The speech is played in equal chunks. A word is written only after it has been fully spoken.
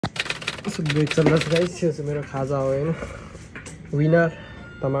Brake चल रहा है गाइस। यो चाहिँ मेरो खाजा हो हैन। विनर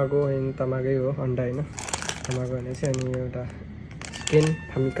तमागो हैन, तमागै हो, अन्डा हैन, तमागो भने चाहिँ अनि एउटा चिकन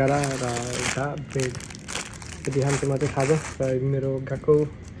खामिकारा र एउटा ब्रेड। यति खान्छु मात्रै खाजा र मेरो गएको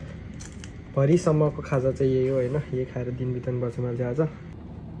भरिसम्मको खाजा चाहिँ यही हो हैन। यही खाएर दिन बिताउनुपर्छ मैले आज।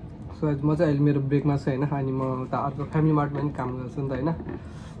 सो म चाहिँ अहिले मेरो ब्रेकमा छु हैन। अनि म उता अर्को फ्यामिली मार्टमा पनि काम गर्छु नि त हैन।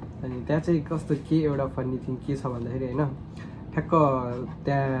 अनि त्यहाँ चाहिँ कस्तो के एउटा फन्नी थिङ के छ भन्दाखेरि हैन, ठ्याक्क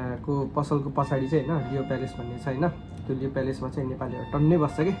त्यहाँको पसलको पछाडि चाहिँ हैन लियो प्यालेस भन्ने छ हैन। त्यो लियो प्यालेसमा चाहिँ नेपालीहरू टन्नै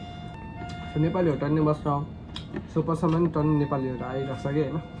बस्छ कि। सो नेपालीहरू टन्नै बस्छ। सो पसलमा पनि टन्नै नेपालीहरू आइरहेछ कि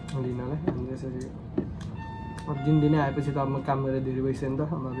हैन लिनलाई। अनि त्यसरी अब दिनदिनै आएपछि त अब म काम गरेर धेरै भइसक्यो नि त।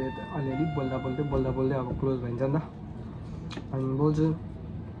 अब अलिअलि बोल्दा बोल्दै अब क्लोज भइन्छ नि त। अनि बोल्छु।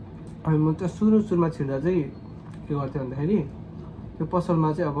 अनि म त्यो सुरुमा छिर्दा चाहिँ के गर्थेँ भन्दाखेरि त्यो पसलमा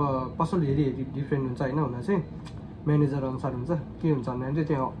चाहिँ अब पसल हेरी डिफ्रेन्ट हुन्छ हैन। हुन चाहिँ म्यानेजर अनुसार हुन्छ। के हुन्छ भन्दाखेरि चाहिँ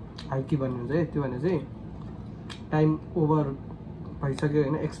त्यहाँ हाइकी भन्ने हुन्छ है। त्यो भने चाहिँ टाइम ओभर भइसक्यो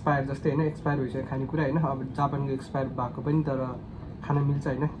हैन, एक्सपायर जस्तै हैन, एक्सपायर भइसक्यो खानेकुरा हैन। अब जापानको एक्सपायर भएको पनि तर खान मिल्छ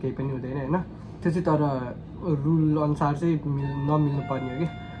हैन, केही पनि हुँदैन हैन। त्यो चाहिँ तर रुल अनुसार चाहिँ नमिल्नु पर्ने हो कि।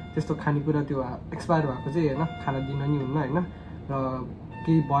 त्यस्तो खानेकुरा त्यो एक्सपायर भएको चाहिँ हैन खाना दिन नि हुन्न हैन। र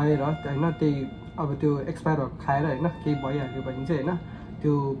केही भएर हैन त्यही अब त्यो एक्सपायर भएको खाएर हैन केही भइहाल्यो भने चाहिँ हैन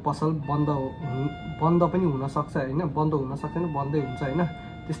त्यो पसल बन्द पनि हुन सक्छ हैन। बन्द हुन सक्दैन, बन्दै हुन्छ हैन,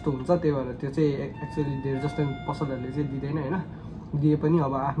 त्यस्तो हुन्छ। त्यही भएर त्यो चाहिँ एक्चुअली धेरै जस्तो पसलहरूले चाहिँ दिँदैन हैन। दिए पनि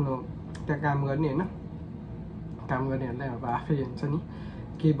अब आफ्नो त्यहाँ काम गर्ने हैन, काम गर्नेहरूलाई अब आफै हुन्छ नि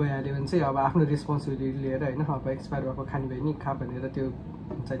केही भइहाल्यो भने चाहिँ अब आफ्नो रेस्पोन्सिबिलिटी लिएर हैन अब एक्सपायर भएको खाने भयो नि खा भनेर त्यो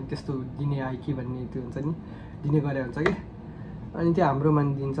हुन्छ नि त्यस्तो दिने आइ कि भन्ने त्यो हुन्छ नि दिने गरे हुन्छ कि। अनि त्यो हाम्रोमा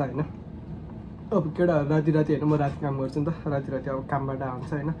नि दिन्छ हैन। अब केटा राति हैन म राति काम गर्छु नि त। राति अब कामबाट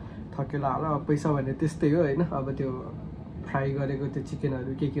आउँछ हैन, थकेला होला। अब पैसा भने त्यस्तै हो हैन। अब त्यो फ्राई गरेको त्यो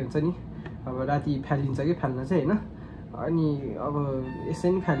चिकनहरू के हुन्छ नि अब राति फालिन्छ कि फाल्न चाहिँ हैन। अनि अब यसै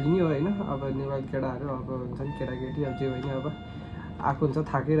नि फालिने हो हैन। अब नेपाली केटाहरू अब हुन्छ नि केटाकेटी अब जे होइन अब आएको हुन्छ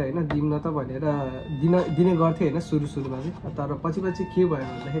थाकेर हैन दिउँ न त भनेर दिने गर्थेँ हैन सुरुमा चाहिँ। तर पछि के भयो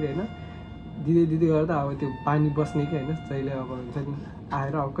भन्दाखेरि हैन दिँदै गर्दा अब त्यो पानी बस्ने कि हैन जहिले अब हुन्छ नि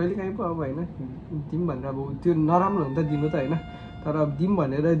आएर अब कहिलेकाहीँ पो अब हैन दिउँ भनेर अब त्यो नराम्रो हुन्छ दिनु त हैन। तर अब दिउँ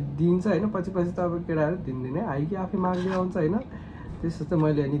भनेर दिन्छ हैन। पछि त अब केटाहरू दिँदैन आइ कि आफै माग्दै आउँछ हैन। त्यसो चाहिँ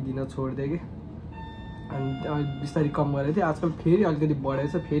मैले अनि दिन छोडिदिएँ कि। अनि बिस्तारै कम गरेको थिएँ। आजकल फेरि अलिकति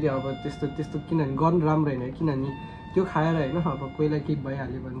बढेछ फेरि। अब त्यस्तो किनभने गर्नु राम्रो होइन, किनभने त्यो खाएर हैन अब कोहीलाई केही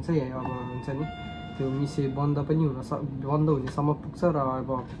भइहाल्यो भने चाहिँ अब हुन्छ नि त्यो मिसे बन्द हुनेसम्म पुग्छ। र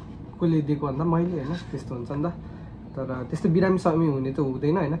अब कसले दिएको भन्दा मैले हैन त्यस्तो हुन्छ नि त। तर त्यस्तो बिरामी समय हुने त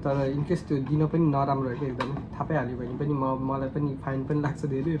हुँदैन हैन। तर इनकेस त्यो दिन पनि नराम्रो हो कि एकदमै थाहा पाइहाल्यो भने पनि मलाई पनि फाइन पनि लाग्छ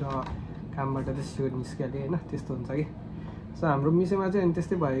धेरै। र कामबाट त्यसो निस्किहालेँ हैन, त्यस्तो हुन्छ कि। सो हाम्रो मिसेमा चाहिँ अनि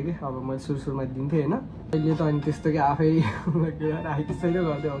त्यस्तै भयो कि। अब मैले सुरुमा दिन्थेँ हैन, अहिले त अनि त्यस्तो कि आफै आइकिसैलो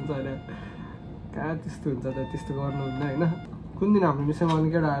गर्दै हुन्छ होइन। कहाँ त्यस्तो हुन्छ त, त्यस्तो गर्नुहुन्न हैन। कुन दिन हाम्रो मिसेमा आउने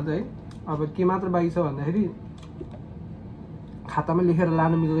केटाहरू चाहिँ अब के मात्र बाँकी छ भन्दाखेरि खातामा लेखेर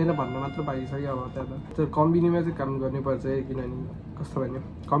लानु मिल्दैन भन्न मात्र बाँकी छ कि। अब त्यहाँ त्यो कम्बिनीमा चाहिँ काम गर्नुपर्छ है। किनभने कस्तो भन्यो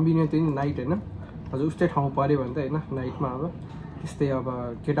कम्बिनीमा त्यही नाइट हैन, हजुर उस्तै ठाउँ पऱ्यो भने त हैन नाइटमा अब त्यस्तै अब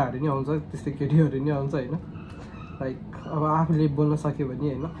केटाहरू नि आउँछ, त्यस्तै केटीहरू नि आउँछ हैन। लाइक अब आफूले बोल्न सक्यो भने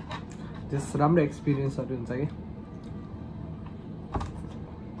हैन त्यस राम्रो एक्सपिरियन्सहरू हुन्छ कि।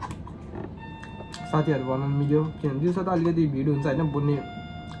 साथीहरू भन्न मिल्यो किनभने दिउँसो त अलिकति भिड हुन्छ हैन,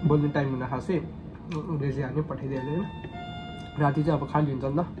 बोल्ने टाइम हुन खासै रेजी हाल्ने पठाइदिइहाल्यो हैन। राति चाहिँ अब खाली हुन्छ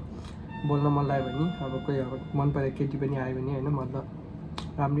नि त, बोल्न मन लाग्यो भने अब कोही अब मन परेको केटी पनि आयो भने हैन मतलब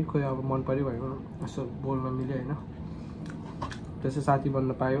राम्रै कोही अब मन पऱ्यो भयो यसो बोल्न मिल्यो हैन, त्यसै साथी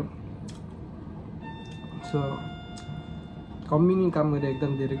बन्न पायो। सो कम्बिनी काम गरेर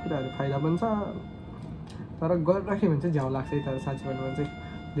एकदम धेरै कुराहरू फाइदा पनि छ। तर गरिराख्यो भने चाहिँ झ्याउ लाग्छ है। तर साँच्चै भन्नु भने चाहिँ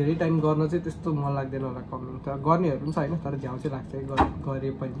धेरै टाइम गर्न चाहिँ त्यस्तो मन लाग्दैन होला कम्बिनी। तर गर्नेहरू पनि छ हैन, तर झ्याउ चाहिँ लाग्छ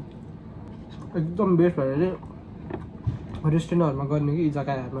गरे पनि। एकदम बेस्ट भएर चाहिँ रेस्टुरेन्टहरूमा गर्ने कि यी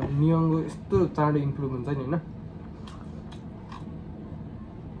जग्गाहरूमा नियमको यस्तो चाँडो इम्प्रुभ हुन्छ नि हैन।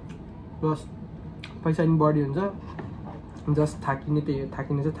 प्लस पैसा पनि बढी हुन्छ। जस्ट थाकिने चाहिँ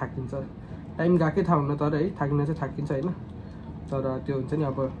थाकिन्छ। टाइम गएकै थाहा हुन्न तर है थाकिन चाहिँ थाकिन्छ हैन। तर त्यो हुन्छ नि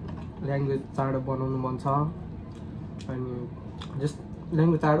अब ल्याङ्ग्वेज चाँडो बनाउनु मन छ अनि जस्ट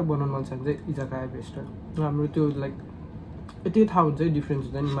ल्याङ्ग्वेज चाँडो बनाउनु मन छ भने चाहिँ यी जग्गा बेस्ट हो। हाम्रो त्यो लाइक यति थाहा हुन्छ है डिफ्रेन्स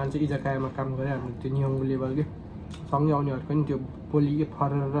हुन्छ नि। मान्छे यी जग्गामा काम गरे हाम्रो त्यो नियमको लेभल के सँगै आउनेहरूको पनि त्यो बोली के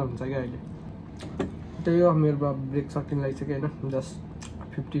फरक हुन्छ क्या। अहिले त्यही हो मेरो ब्रेक सकिन लागिसक्यो हैन। जस्ट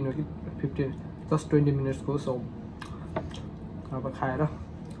 15 हो कि 15 जस्ट 20 मिनट्सको। सो अब खाएर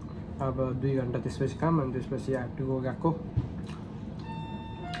अब 2 घन्टा त्यसपछि काम अनि त्यसपछि गएको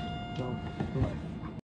हुन्छ